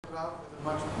Kymograph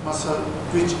with a muscle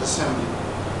twitch assembly.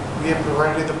 We have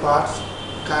provided the parts: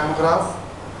 kymograph,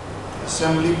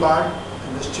 assembly part,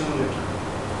 and the stimulator.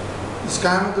 This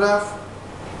kymograph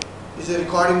is a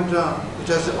recording drum which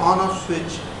has an on-off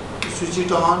switch. You switch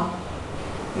it on,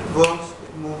 it works,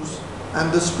 it moves,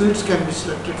 and the speeds can be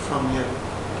selected from here.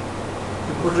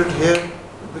 You put it here,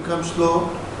 it becomes slow.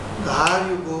 The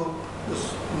higher you go, the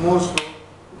more slow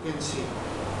you can see.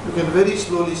 You can very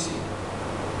slowly see.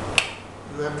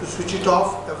 You have to switch it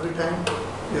off every time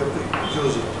you have to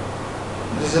use it.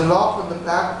 There is a lock on the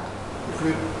back. If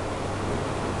you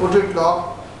put it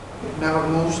locked, it never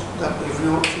moves. Then if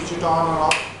you switch it on or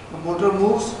off, the motor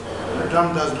moves, the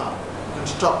drum does not. You can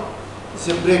stop it. It's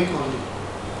a brake only.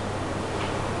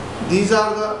 These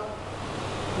are the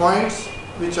points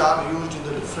which are used in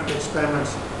the different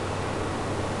experiments.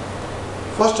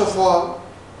 First of all,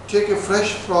 take a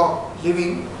fresh frog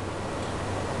living,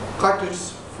 cut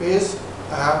its face.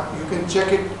 You can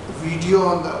check it video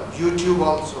on the YouTube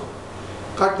also.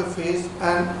 Cut the face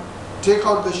and take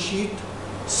out the sheet,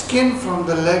 skin from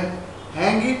the leg,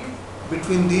 hang it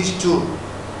between these two,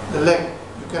 the leg.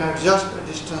 You can adjust the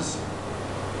distance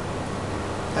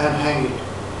and hang it.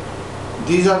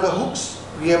 These are the hooks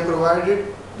we have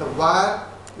provided. The wire,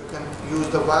 you can use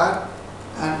the wire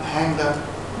and hang the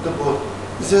bolt.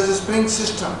 This is a spring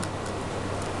system.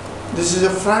 This is a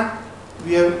front.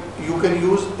 You can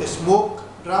use a smoke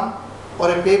drum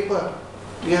or a paper.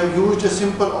 We have used a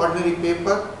simple ordinary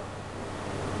paper,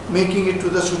 making it to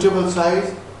the suitable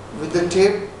size. With the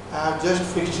tape, I have just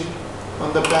fixed it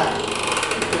on the back.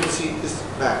 You can see this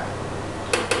back.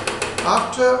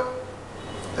 After,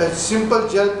 a simple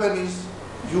gel pen is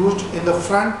used in the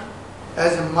front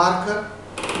as a marker.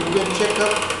 You can check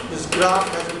up this graph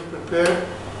has been prepared.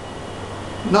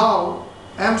 Now,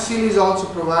 M-seal is also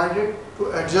provided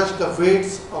to adjust the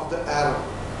weights of the arrow.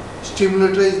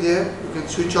 Stimulator is there. You can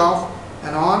switch off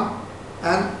and on,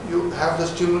 and you have the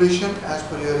stimulation as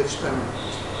per your experiment.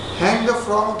 Hang the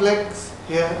frog legs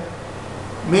here.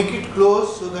 Make it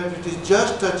close so that it is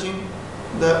just touching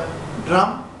the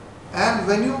drum, and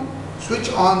when you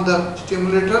switch on the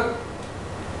stimulator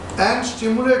and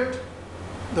stimulate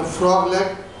the frog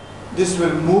leg, this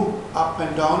will move up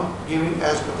and down, giving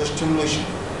as per the stimulation,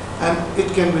 and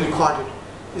it can be recorded.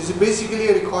 This is basically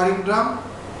a recording drum,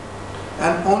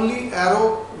 and only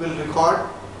arrow will record.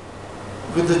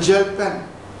 With the gel pen,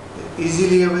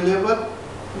 easily available.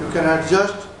 You can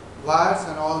adjust wires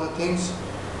and all the things.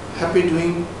 Happy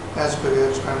doing as per your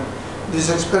experiment. This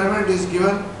experiment is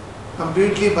given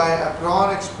completely by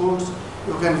Abron Exports.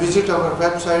 You can visit our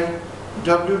website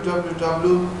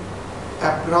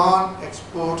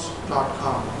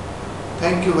www.abronexports.com.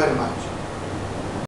 Thank you very much.